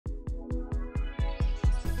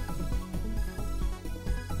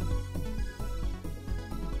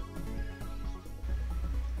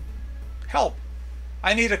Help!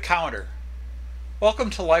 I need a counter.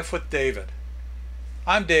 Welcome to Life with David.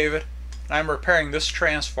 I'm David, and I'm repairing this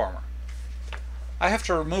transformer. I have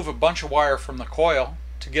to remove a bunch of wire from the coil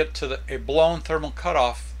to get to a blown thermal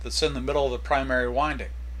cutoff that's in the middle of the primary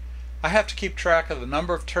winding. I have to keep track of the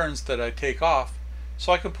number of turns that I take off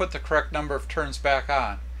so I can put the correct number of turns back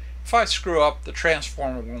on. If I screw up, the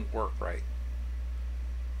transformer won't work right.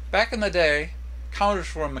 Back in the day,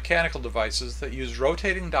 counters were mechanical devices that used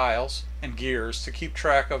rotating dials and gears to keep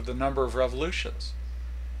track of the number of revolutions.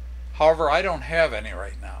 However, I don't have any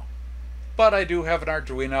right now. But I do have an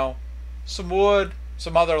Arduino, some wood,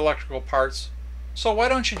 some other electrical parts. So why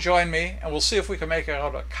don't you join me and we'll see if we can make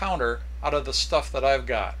out a counter out of the stuff that I've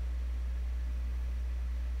got.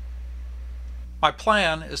 My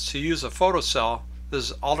plan is to use a photocell that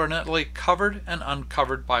is alternately covered and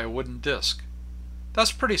uncovered by a wooden disc.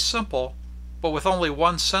 That's pretty simple, but with only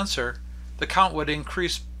one sensor, the count would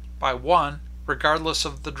increase by 1 regardless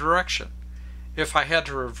of the direction. If I had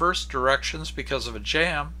to reverse directions because of a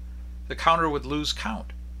jam, the counter would lose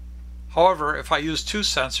count. However, if I use 2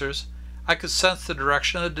 sensors, I could sense the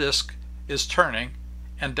direction the disc is turning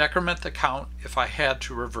and decrement the count if I had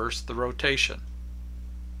to reverse the rotation.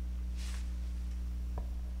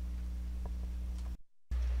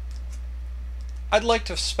 I'd like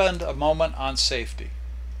to spend a moment on safety.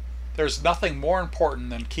 There's nothing more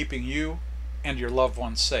important than keeping you and your loved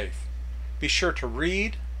ones safe. Be sure to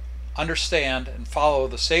read, understand, and follow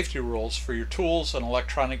the safety rules for your tools and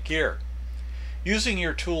electronic gear. Using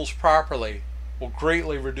your tools properly will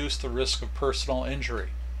greatly reduce the risk of personal injury.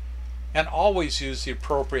 And always use the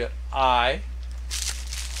appropriate eye,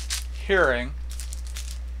 hearing,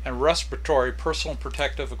 and respiratory personal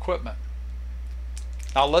protective equipment.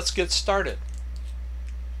 Now let's get started.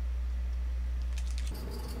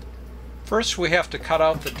 First, we have to cut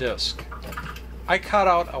out the disc. I cut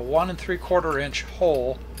out a 1 3/4 inch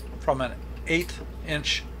hole from an 1/8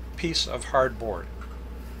 inch piece of hardboard.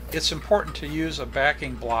 It's important to use a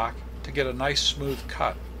backing block to get a nice smooth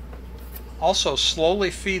cut. Also,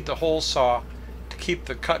 slowly feed the hole saw to keep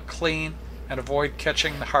the cut clean and avoid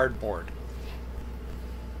catching the hardboard.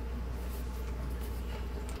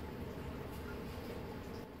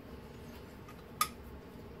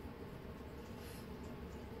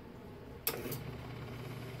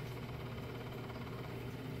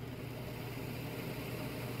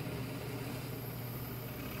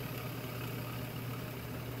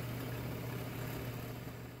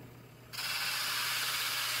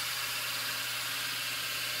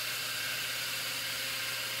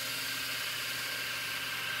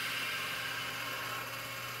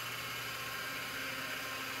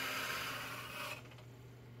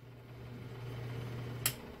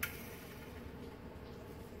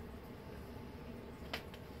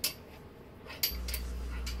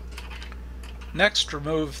 Next,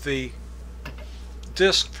 remove the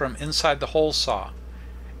disc from inside the hole saw.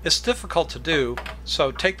 It's difficult to do,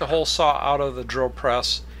 so take the hole saw out of the drill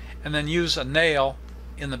press and then use a nail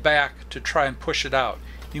in the back to try and push it out.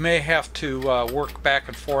 You may have to work back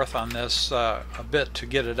and forth on this a bit to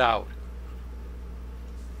get it out.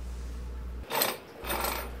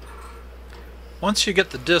 Once you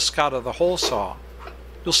get the disc out of the hole saw,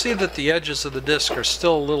 you'll see that the edges of the disc are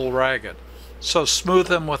still a little ragged, so smooth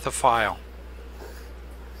them with a file.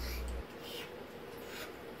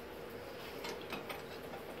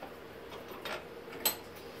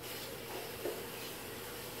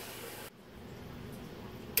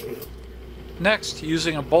 Next,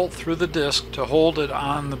 using a bolt through the disc to hold it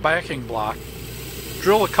on the backing block,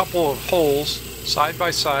 drill a couple of holes side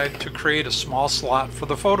by side to create a small slot for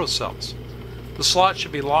the photocells. The slot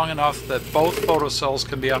should be long enough that both photocells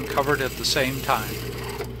can be uncovered at the same time.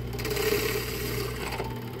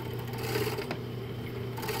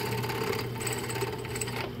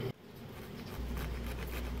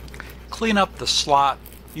 Clean up the slot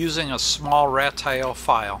using a small rat tail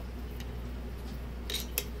file.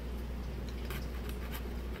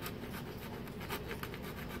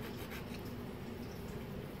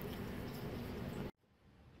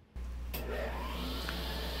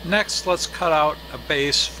 Next, let's cut out a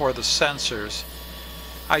base for the sensors.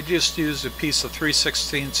 I just used a piece of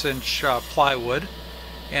 3/16 inch plywood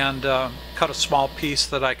and cut a small piece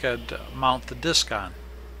that I could mount the disc on.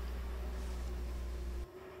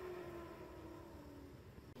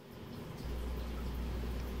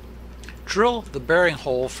 Drill the bearing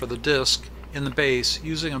hole for the disc in the base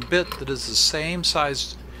using a bit that is the same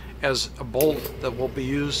size as a bolt that will be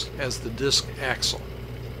used as the disc axle.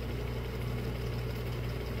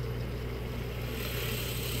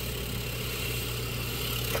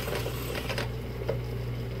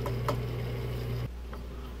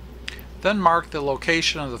 Then mark the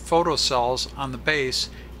location of the photocells on the base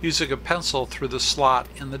using a pencil through the slot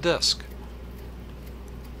in the disc.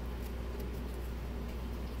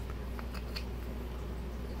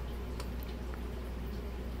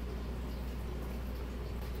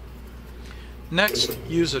 Next,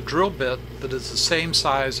 use a drill bit that is the same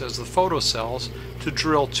size as the photocells to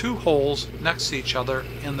drill 2 holes next to each other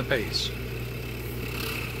in the base.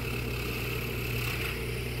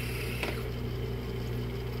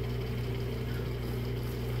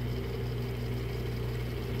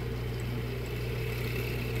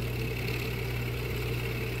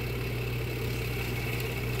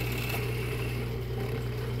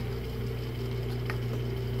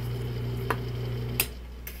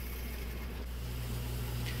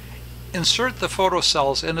 Insert the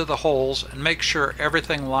photocells into the holes and make sure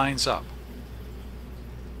everything lines up.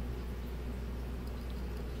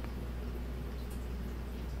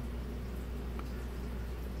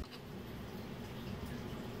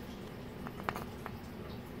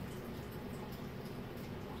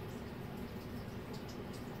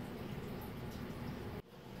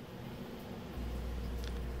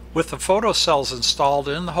 With the photocells installed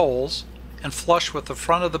in the holes and flush with the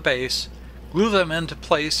front of the base, glue them into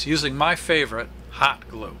place using my favorite, hot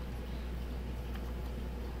glue.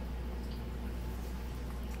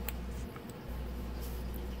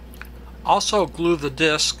 Also glue the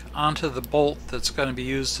disc onto the bolt that's going to be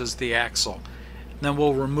used as the axle. Then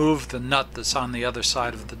we'll remove the nut that's on the other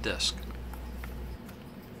side of the disc.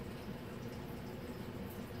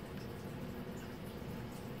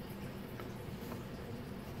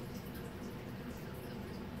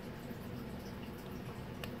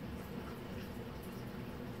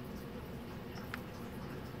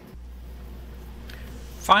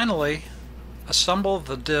 Finally, assemble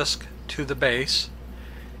the disc to the base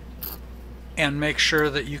and make sure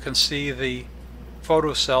that you can see the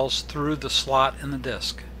photocells through the slot in the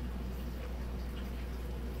disc.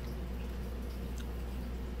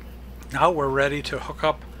 Now we're ready to hook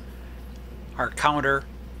up our counter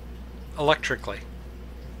electrically.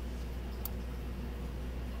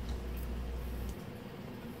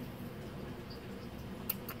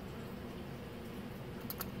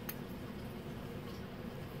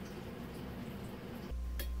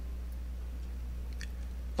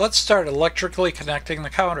 Let's start electrically connecting the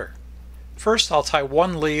counter. First, I'll tie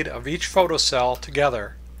one lead of each photocell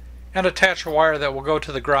together and attach a wire that will go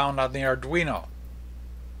to the ground on the Arduino.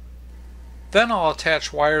 Then I'll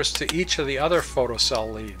attach wires to each of the other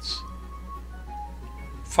photocell leads.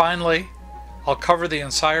 Finally, I'll cover the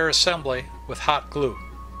entire assembly with hot glue.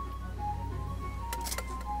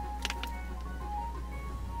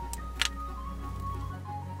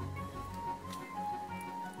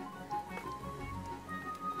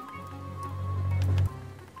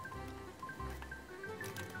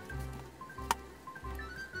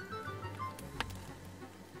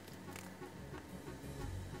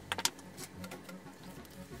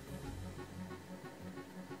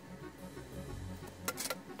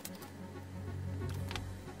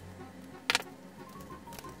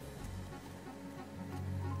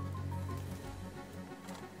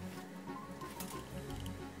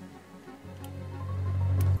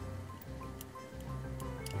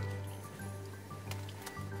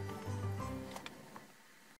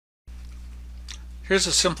 Here's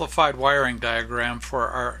a simplified wiring diagram for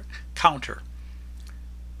our counter.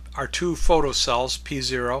 Our 2 photocells,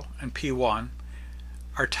 P0 and P1,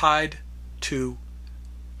 are tied to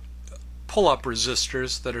pull-up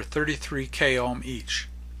resistors that are 33 k ohm each,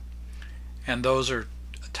 and those are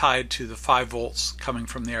tied to the 5 volts coming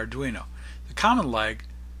from the Arduino. The common leg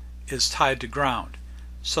is tied to ground,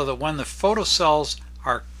 so that when the photocells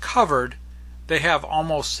are covered, they have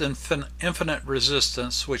almost infinite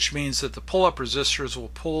resistance, which means that the pull-up resistors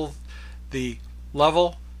will pull the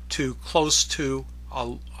level to close to a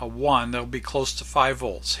 1. They'll be close to 5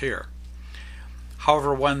 volts here.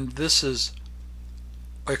 However, when this is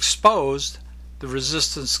exposed, the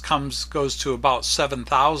resistance goes to about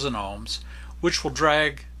 7,000 ohms, which will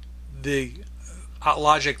drag the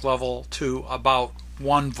logic level to about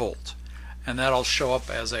 1 volt, and that'll show up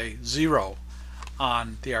as a 0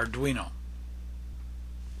 on the Arduino.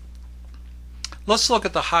 Let's look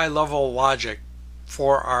at the high-level logic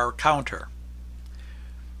for our counter.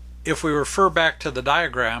 If we refer back to the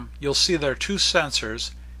diagram, you'll see there are 2 sensors,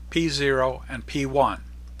 P0 and P1.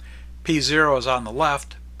 P0 is on the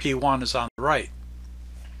left, P1 is on the right.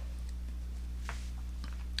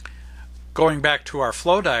 Going back to our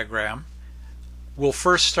flow diagram, we'll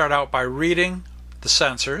first start out by reading the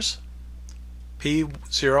sensors,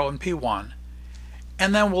 P0 and P1,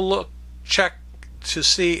 and then we'll check to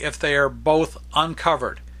see if they are both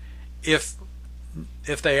uncovered. If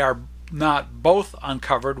they are not both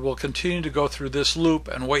uncovered, we'll continue to go through this loop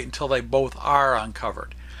and wait until they both are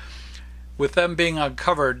uncovered. With them being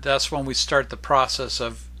uncovered, that's when we start the process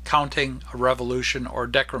of counting a revolution or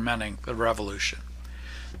decrementing the revolution.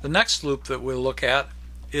 The next loop that we'll look at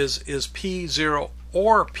is P0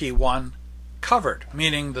 or P1 covered,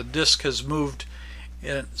 meaning the disk has moved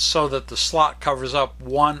so that the slot covers up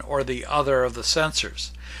one or the other of the sensors.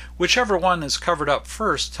 Whichever one is covered up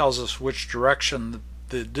first tells us which direction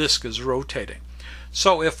the disk is rotating.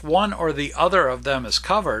 So if one or the other of them is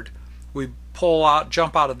covered, we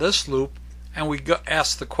jump out of this loop, and we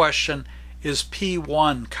ask the question, is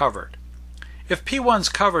P1 covered? If P1 is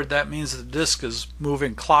covered, that means the disk is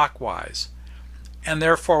moving clockwise, and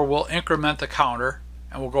therefore we'll increment the counter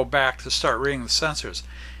and we'll go back to start reading the sensors.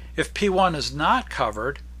 If P1 is not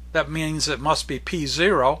covered, that means it must be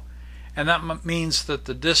P0, and that means that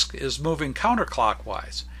the disk is moving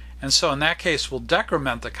counterclockwise. And so in that case, we'll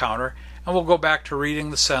decrement the counter and we'll go back to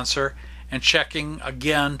reading the sensor and checking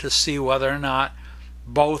again to see whether or not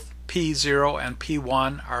both P0 and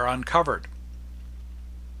P1 are uncovered.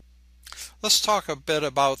 Let's talk a bit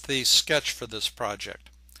about the sketch for this project.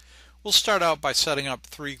 We'll start out by setting up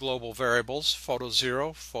three global variables, photo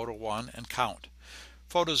 0, photo 1, and count.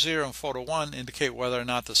 Photo 0 and photo 1 indicate whether or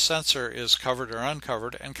not the sensor is covered or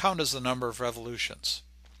uncovered, and count is the number of revolutions.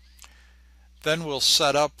 Then we'll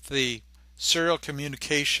set up the serial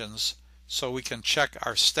communications so we can check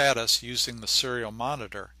our status using the serial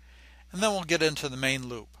monitor, and then we'll get into the main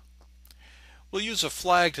loop. We'll use a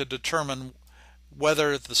flag to determine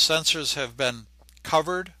whether the sensors have been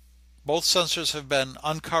covered, both sensors have been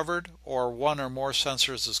uncovered, or one or more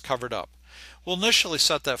sensors is covered up. We'll initially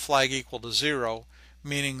set that flag equal to 0,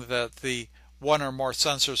 meaning that the one or more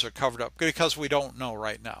sensors are covered up, because we don't know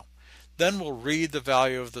right now. Then we'll read the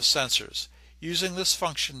value of the sensors using this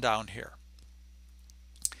function down here.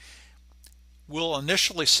 We'll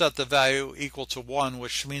initially set the value equal to 1,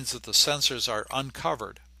 which means that the sensors are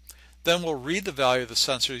uncovered. Then we'll read the value of the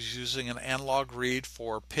sensors using an analog read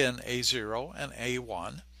for pin A0 and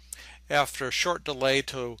A1 after a short delay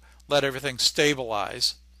to let everything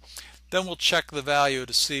stabilize. Then we'll check the value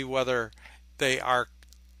to see whether they are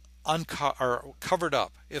covered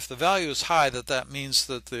up. If the value is high, that means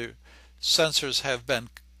that the sensors have been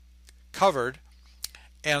covered,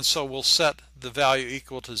 and so we'll set the value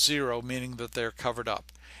equal to 0, meaning that they're covered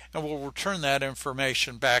up. And we'll return that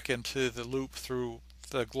information back into the loop through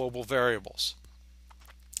the global variables.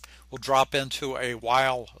 We'll drop into a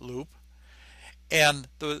while loop, and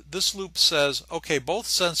this loop says, okay, both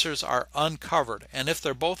sensors are uncovered, and if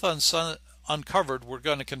they're both uncovered, we're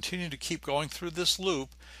going to continue to keep going through this loop,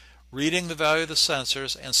 reading the value of the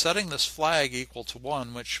sensors and setting this flag equal to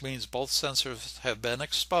 1, which means both sensors have been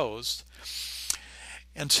exposed,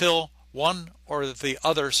 until one or the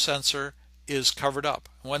other sensor is covered up.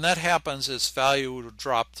 When that happens, its value will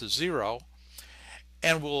drop to 0,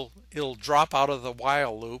 and it'll drop out of the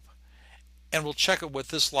while loop, and we'll check it with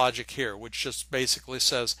this logic here, which just basically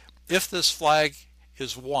says if this flag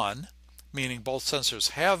is 1, meaning both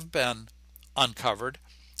sensors have been uncovered,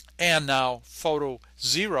 and now photo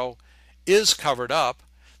 0 is covered up,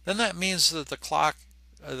 then that means that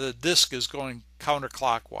the disk is going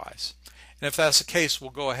counterclockwise. And if that's the case, we'll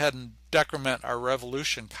go ahead and decrement our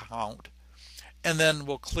revolution count, and then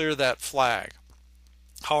we'll clear that flag.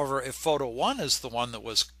 However, if photo 1 is the one that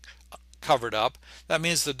was covered up, that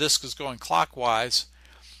means the disk is going clockwise,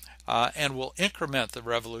 and we'll increment the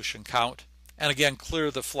revolution count and again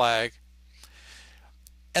clear the flag.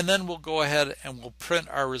 And then we'll go ahead and we'll print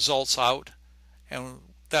our results out, and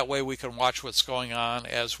that way we can watch what's going on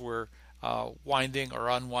as we're winding or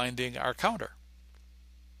unwinding our counter.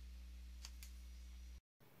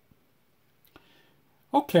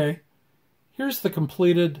 Okay, here's the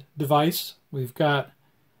completed device. We've got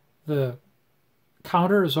the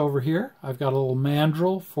counter is over here. I've got a little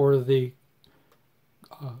mandrel for the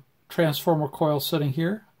transformer coil sitting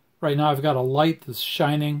here. Right now I've got a light that's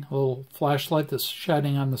shining, a little flashlight that's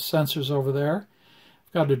shining on the sensors over there.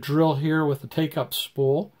 I've got a drill here with a take-up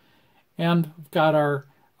spool, and we've got our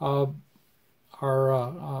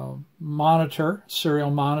monitor,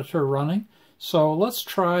 serial monitor running. So let's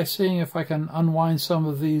try seeing if I can unwind some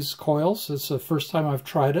of these coils. It's the first time I've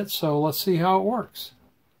tried it, so let's see how it works.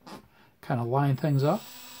 Kind of line things up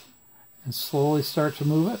and slowly start to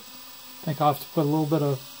move it. I think I'll have to put a little bit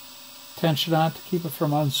of tension on it to keep it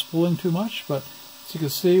from unspooling too much, but as you can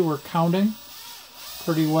see, we're counting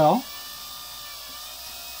pretty well.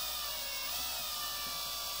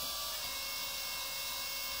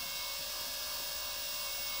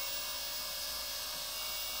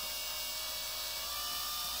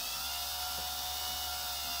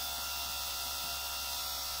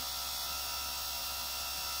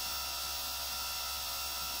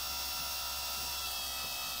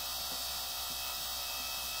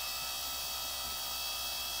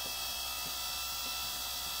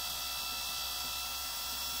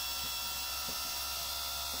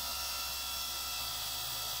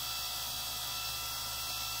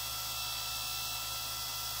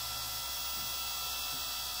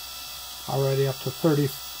 already up to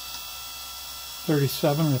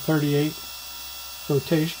 37 or 38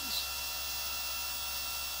 rotations.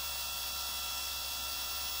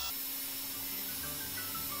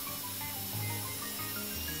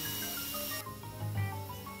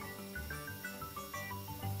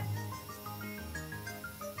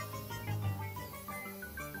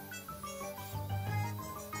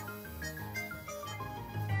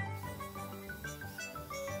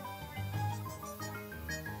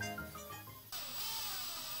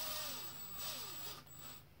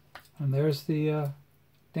 And there's the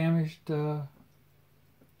damaged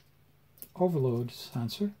overload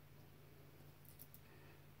sensor.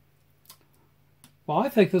 Well, I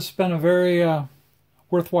think this has been a very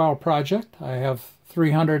worthwhile project. I have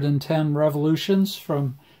 310 revolutions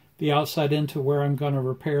from the outside into where I'm going to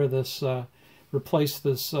repair this, replace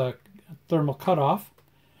this thermal cutoff.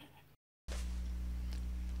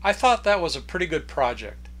 I thought that was a pretty good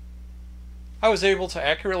project. I was able to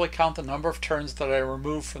accurately count the number of turns that I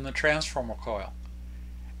removed from the transformer coil.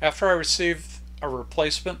 After I receive a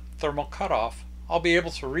replacement thermal cutoff, I'll be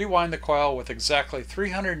able to rewind the coil with exactly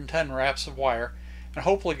 310 wraps of wire and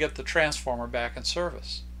hopefully get the transformer back in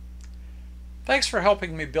service. Thanks for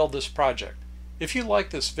helping me build this project. If you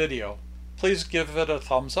like this video, please give it a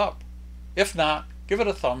thumbs up. If not, give it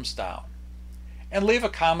a thumbs down. And leave a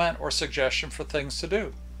comment or suggestion for things to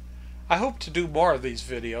do. I hope to do more of these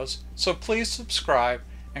videos, so please subscribe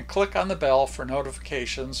and click on the bell for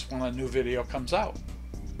notifications when a new video comes out.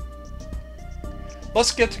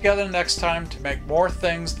 Let's get together next time to make more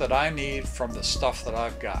things that I need from the stuff that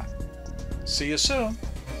I've got. See you soon!